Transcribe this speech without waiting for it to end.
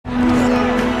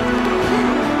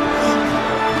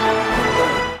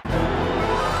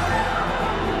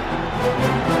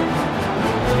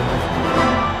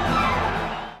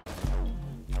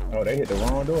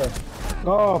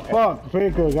Oh fuck,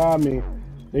 Faker got me.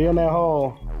 They in that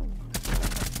hole.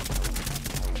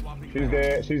 She's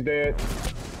dead, she's dead.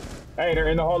 Hey, they're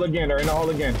in the hole again, they're in the hole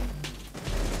again.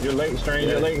 You're late, String,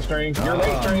 you're late, String. You're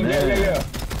late, String, yeah.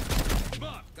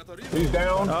 He's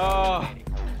down.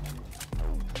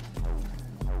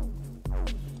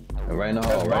 Right in the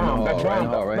hall,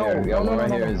 right here. We got one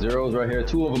right here. Zeros right here.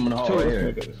 Two of them in the hall right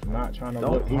here. Not trying to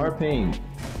Don't harping.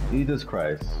 Jesus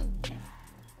Christ.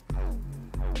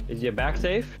 Is your back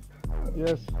safe?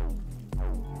 Yes.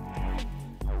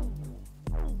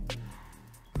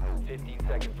 15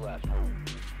 seconds left.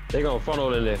 They gonna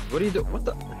funnel in there. What do you do? What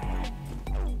the?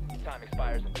 Time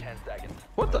expires in 10 seconds.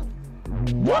 What the?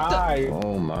 Why?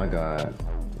 Oh my God.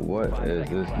 What is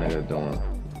this nigga doing?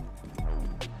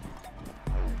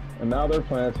 And now they're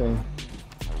planting.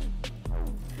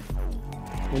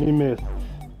 And he missed.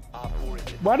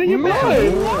 Why did you miss?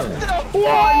 What the fuck?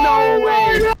 No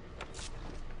way!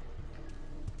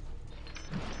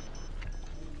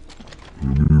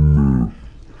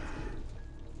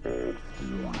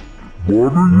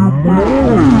 What are you doing?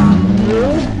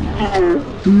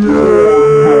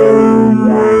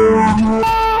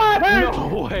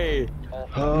 No way!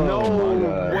 No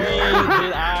way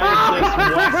did I just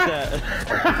watch that.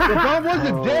 The bomb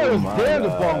wasn't there, it's there the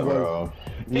bomb was.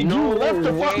 And you left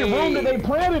the fucking room that they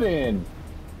planted in.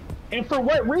 And for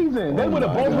what reason? They would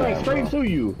have both ran straight to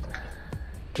you.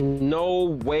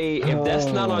 No way. If that's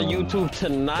not on YouTube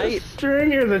tonight.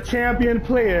 String is a champion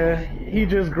player. He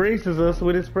just graces us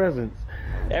with his presence.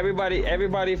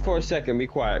 Everybody for a second, be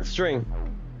quiet. String,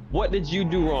 what did you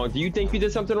do wrong? Do you think you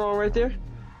did something wrong right there?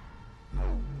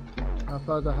 I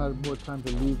thought I had more time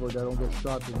to leave or that I don't get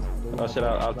shot. Oh shit,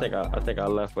 I think I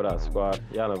left without squad.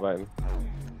 Y'all invite me.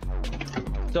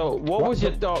 So what was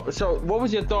your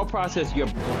thought process?